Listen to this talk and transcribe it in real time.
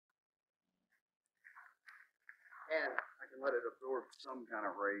And I can let it absorb some kind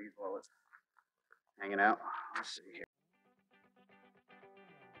of rays while it's hanging out. Let's see here.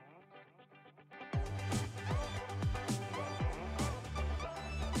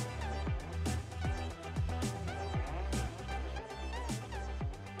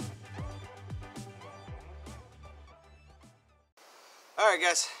 Alright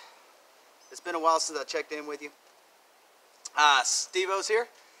guys, it's been a while since I checked in with you. Stevo's here.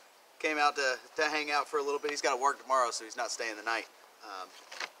 Came out to hang out for a little bit. He's got to work tomorrow, so he's not staying the night.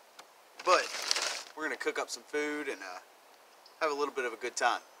 But we're going to cook up some food and have a little bit of a good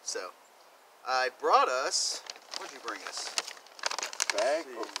time. So I brought us, what did you bring us? Bag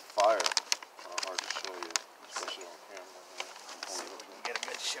of fire. Hard to show you, especially on camera. Let's see if we can get a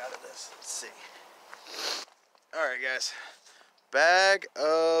good shot of this. Let's see. Alright guys. Bag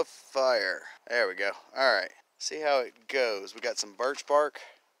of fire. There we go. Alright. See how it goes. We got some birch bark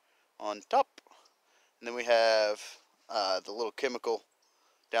on top. And then we have the little chemical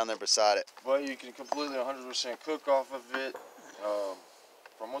down there beside it. Well, you can completely 100% cook off of it.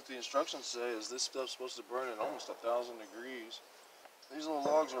 From what the instructions say, is this stuff's supposed to burn at almost 1,000 degrees. These little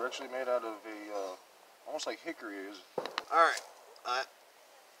logs are actually made out of a, almost like hickory is. Alright.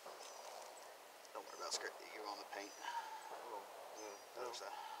 Don't worry about scraping. You're on the paint. There you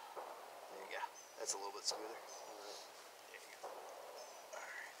go. That's a little bit smoother. There you go.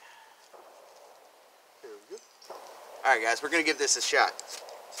 Alright. There we go. Alright guys, we're going to give this a shot.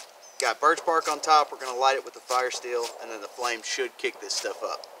 Got birch bark on top. We're going to light it with the firesteel, and then the flame should kick this stuff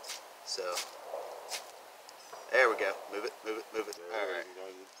up. So, there we go. Move it, move it, move it. Alright.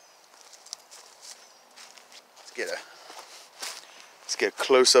 Let's get a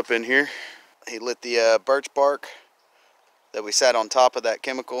close up in here. He lit the birch bark that we sat on top of that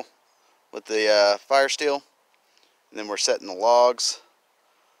chemical with the fire steel, and then we're setting the logs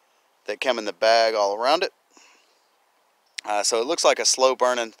that come in the bag all around it. So it looks like a slow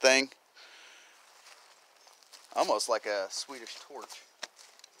burning thing, almost like a Swedish torch.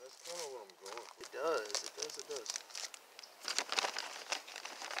 That's kind of what I'm going for. It does, it does, it does.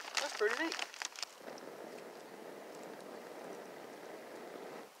 That's pretty neat.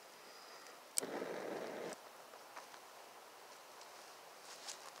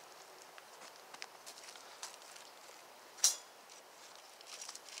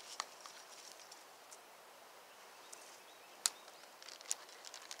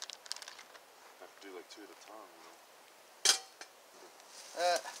 Do like 2 at a time, you know.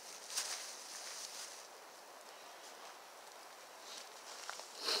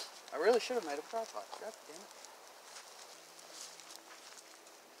 I really should have made a tripod. God damn it.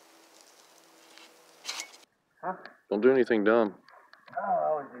 Huh? Don't do anything dumb. Oh, I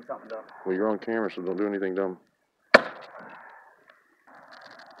always do something dumb. Well, you're on camera, so don't do anything dumb. I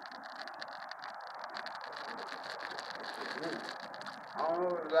don't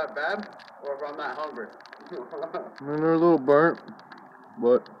know if it's that bad or if I'm not hungry. And they're a little burnt,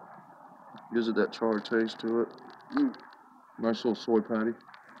 but gives it that charred taste to it. Nice little soy patty.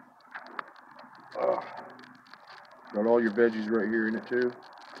 Got all your veggies right here in it too.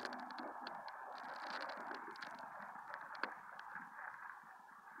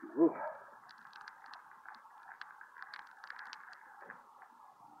 It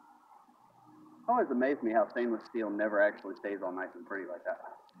always amazed me how stainless steel never actually stays all nice and pretty like that.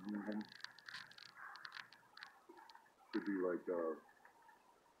 Could be like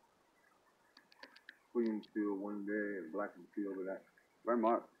clean steel one day and blackened steel the next. Very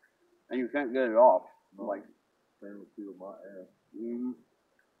much. And you can't get it off. No. Like Stainless steel my ass.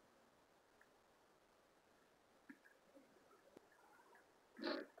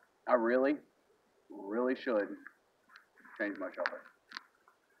 I really should change my shovel.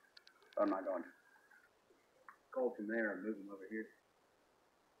 But I'm not going to. Go from there and move them over here.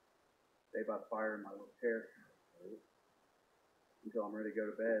 Stay by the fire in my little chair until I'm ready to go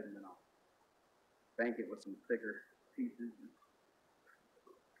to bed, and then I'll bank it with some thicker pieces.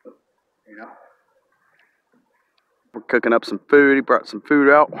 You know. We're cooking up some food. He brought some food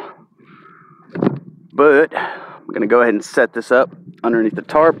out. But I'm going to go ahead and set this up underneath the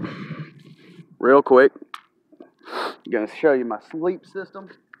tarp real quick. I'm going to show you my sleep system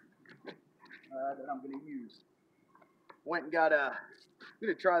that I'm going to use. Went and got I'm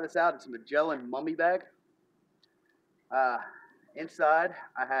going to try this out. It's a Magellan mummy bag. Inside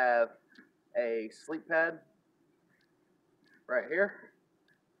I have a sleep pad right here.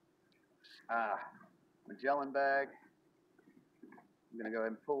 Magellan bag. I'm going to go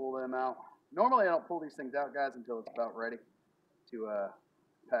ahead and pull them out. Normally I don't pull these things out, guys, until it's about ready to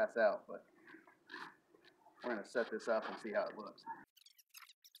pass out, but we're going to set this up and see how it looks.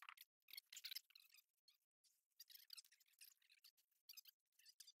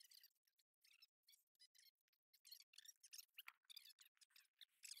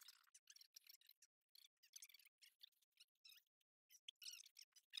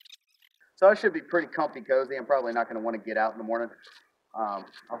 So I should be pretty comfy cozy. I'm probably not going to want to get out in the morning. I'll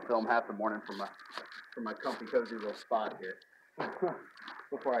film half the morning from my comfy cozy little spot here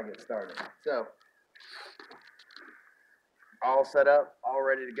before I get started. So all set up, all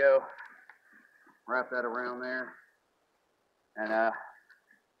ready to go. Wrap that around there, and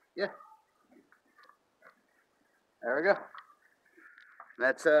yeah, there we go.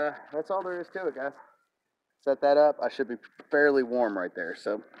 That's all there is to it, guys. Set that up. I should be fairly warm right there.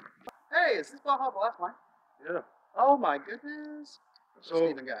 So, hey, is this Baja Blast mine? Yeah. Oh my goodness. So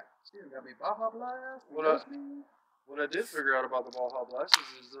Steven got me Baja Blast. what I did figure out about the Baja Blast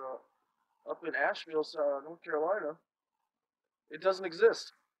is up in Asheville, North Carolina, it doesn't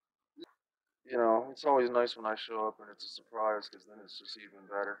exist. You know, it's always nice when I show up and it's a surprise because then it's just even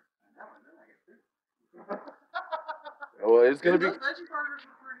better. Well, it's gonna be. Those veggie burgers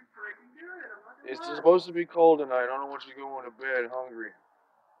are pretty freaking good. I'm not gonna It's lie. supposed to be cold tonight. I don't want you going to bed hungry.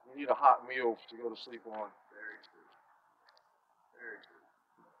 You need a hot meal to go to sleep on. Very true. Very true.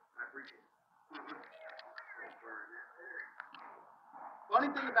 I appreciate it. Funny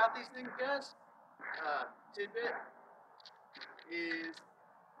thing about these things, guys, tidbit, is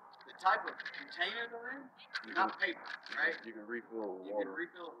the type of container they're in, not paper, right? You can refill it with You water. can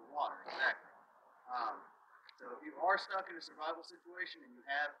refill it with water, exactly. So if you are stuck in a survival situation and you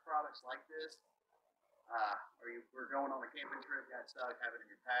have products like this, or you were going on a camping trip, got stuck, have it in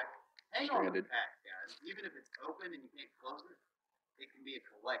your pack, hang on to the pack, guys. Even if it's open and you can't close it, it can be a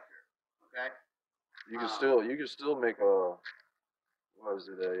collector, okay? You can still make a you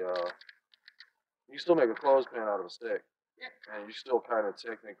can still make a clothespin out of a stick. Yeah. And you still kind of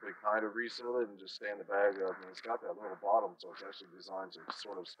technically kind of reseal it and just stand the bag up, and it's got that little bottom, so it's actually designed to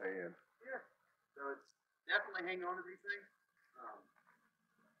sort of stand. Yeah. So it's definitely hang on to these things.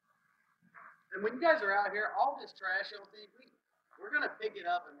 And when you guys are out here, all this trash you'll see, we're gonna pick it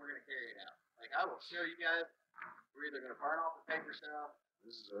up and we're gonna carry it out. Like I will show you guys. We're either gonna burn off the paper stuff.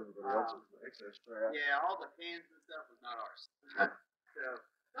 This is everybody else's excess trash. Yeah, all the cans and stuff is not ours. So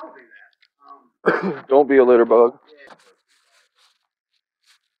don't do that. Don't be a litter bug. Yeah.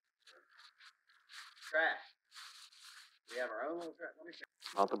 Trash. We have our own little trash. Let me show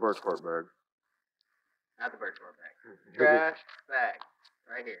you. Not the birch bark bag. Not the birch bark bag. Trash bag.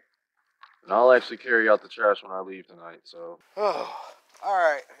 Right here. And I'll actually carry out the trash when I leave tonight, so. Oh,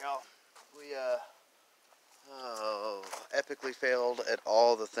 alright, y'all. We, epically failed at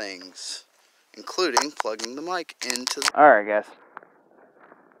all the things, including plugging the mic into the... Alright, guys.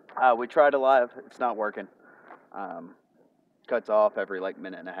 We tried it live. It's not working. Cuts off every, like,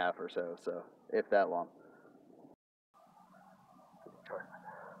 minute and a half or so, if that long.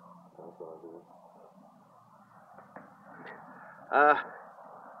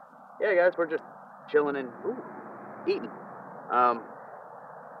 Yeah, guys, we're just chilling and eating.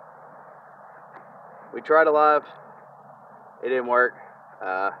 We tried it live. It didn't work.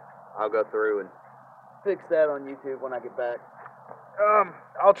 I'll go through and fix that on YouTube when I get back.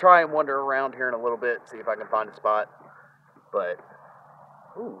 I'll try and wander around here in a little bit, see if I can find a spot. But,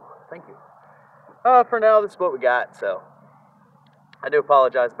 thank you. For now, this is what we got, so I do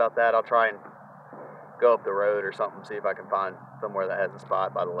apologize about that. I'll try and go up the road or something, see if I can find somewhere that has a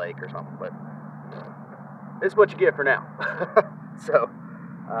spot by the lake or something, but this is what you get for now. So,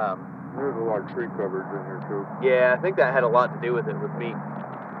 There's a lot of tree coverage in here, too. yeah, I think that had a lot to do with it, with me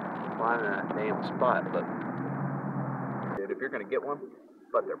finding that damn spot, but dude, if you're gonna get one,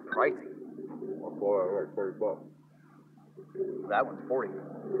 but they're pricey. Oh boy, like $30. That one's 40.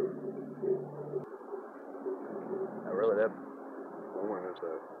 I really did. One is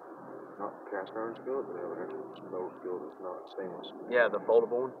that not cast iron skillet, but they have an actual metal skillet that's not stainless. Yeah, the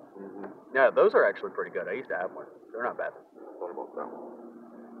foldable one. Yeah, those are actually pretty good. I used to have one. They're not bad. What about that one?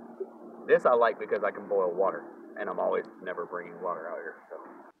 This I like because I can boil water, and I'm always never bringing water out here. So,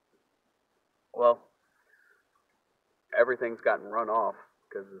 well, everything's gotten run off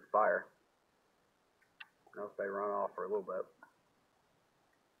because of this fire. I'll stay run off for a little bit.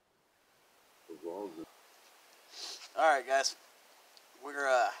 Alright, guys.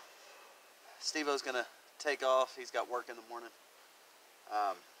 We're, Stevo's gonna take off. He's got work in the morning.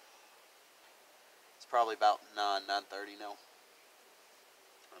 It's probably about 9:30 now.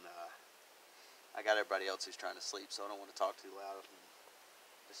 And, I got everybody else who's trying to sleep, so I don't want to talk too loud and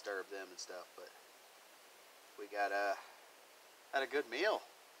disturb them and stuff, but we got, had a good meal.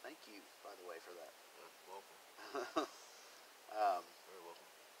 Thank you, by the way, for that. You're welcome. Very welcome.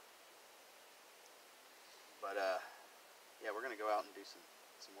 But, yeah, we're going to go out and do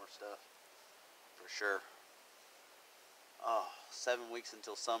some more stuff, for sure. Oh, 7 weeks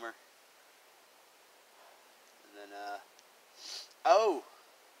until summer. And then, oh,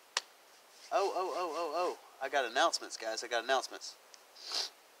 Oh. I got announcements, guys. I got announcements.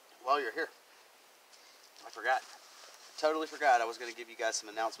 While you're here, I forgot. Totally forgot I was going to give you guys some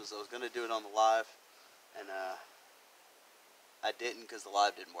announcements. I was going to do it on the live, and I didn't because the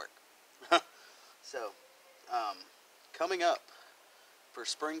live didn't work. So, coming up for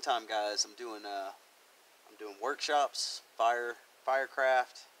springtime, guys, I'm doing workshops,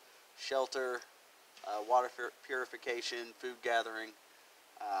 firecraft, shelter, water purification, food gathering.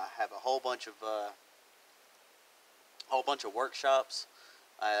 Have a whole bunch of workshops.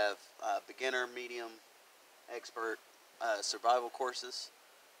 I have beginner, medium, expert survival courses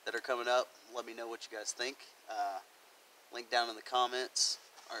that are coming up. Let me know what you guys think. Link down in the comments,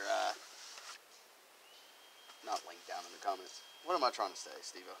 or not link down in the comments. What am I trying to say,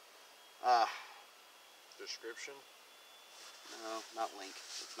 Stevo? Description? No, not link.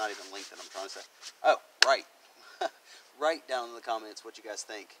 It's not even link that I'm trying to say. Oh, right. Write down in the comments what you guys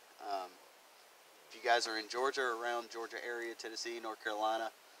think. If you guys are in Georgia or around Georgia area, Tennessee, North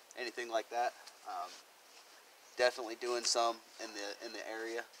Carolina, anything like that, definitely doing some in the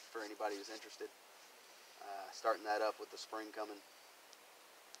area for anybody who's interested. Starting that up with the spring coming.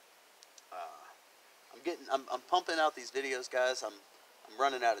 I'm pumping out these videos, guys. I'm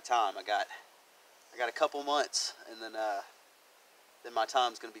running out of time. I got a couple months, and then my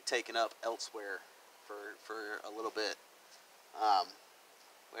time's going to be taken up elsewhere for a little bit.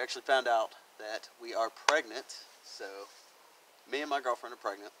 We actually found out that we are pregnant, so me and my girlfriend are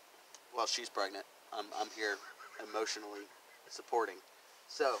pregnant. Well, she's pregnant. I'm here emotionally supporting.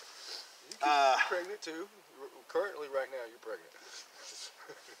 So, you're pregnant too. Currently, right now, you're pregnant.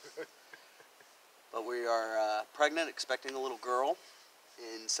 But we are pregnant, expecting a little girl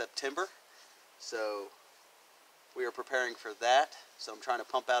in September. So we are preparing for that. So I'm trying to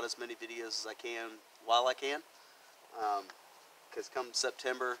pump out as many videos as I can while I can. Because come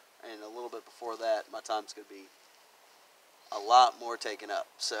September and a little bit before that, my time's going to be a lot more taken up.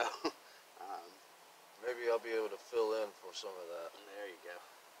 So maybe I'll be able to fill in for some of that. there you go.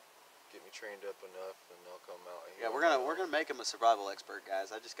 Get me trained up enough, and I'll come out here. Yeah, we're gonna make him a survival expert,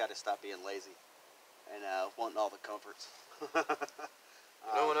 guys. I just got to stop being lazy and wanting all the comforts.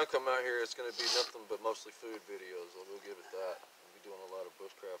 You know, when I come out here, it's going to be nothing but mostly food videos. I will give it that. I'll be doing a lot of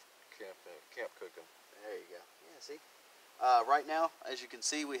bushcraft camp cooking. There you go. Yeah, see. Right now, as you can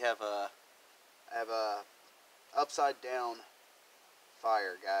see, we have a upside down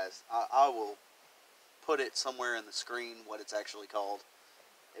fire, guys. I will put it somewhere in the screen what it's actually called.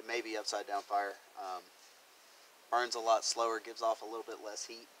 It may be upside down fire. Burns a lot slower, gives off a little bit less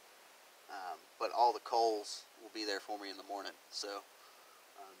heat. But all the coals will be there for me in the morning. So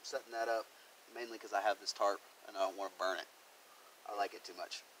I'm setting that up mainly because I have this tarp and I don't want to burn it. I like it too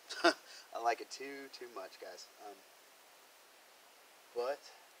much. I like it too much, guys. But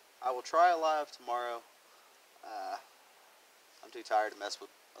I will try a live tomorrow. I'm too tired to mess with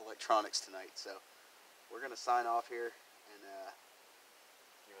electronics tonight, so we're gonna sign off here. And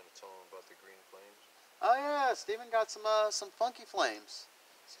you want to tell them about the green flames? oh yeah, Steven got some funky flames.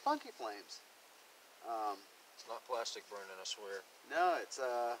 Some funky flames. It's not plastic burning, I swear. No, it's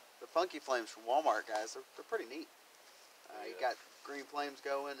the funky flames from Walmart, guys. They're pretty neat. You got green flames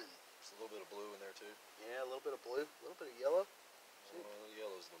going, and there's a little bit of blue in there too. Yeah, a little bit of blue, a little bit of yellow. Well,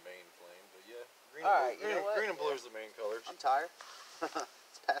 yellow's the main flame, but yeah, green and blue is the main colors. I'm tired.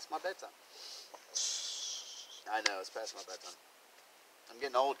 It's past my bedtime. I know, it's past my bedtime. I'm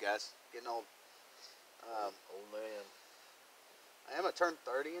getting old, guys. Getting old. Old man. I am. I turned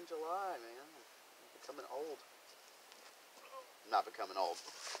 30 in July, man. I'm becoming old. Not becoming old.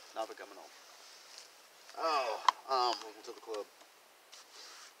 Not becoming old. Welcome to the club.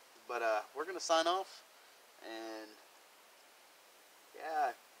 But we're gonna sign off, and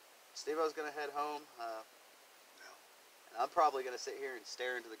yeah, Steve-O's gonna head home. And I'm probably gonna sit here and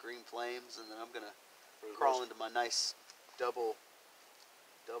stare into the green flames, and then I'm gonna crawl into my nice double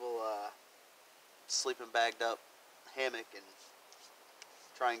sleeping bagged up hammock and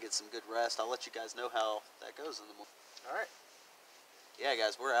try and get some good rest. I'll let you guys know how that goes in the morning. All right. Yeah,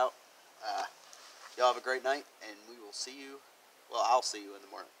 guys, we're out. Y'all have a great night, and we will see you. Well, I'll see you in the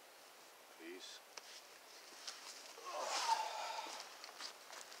morning. Peace.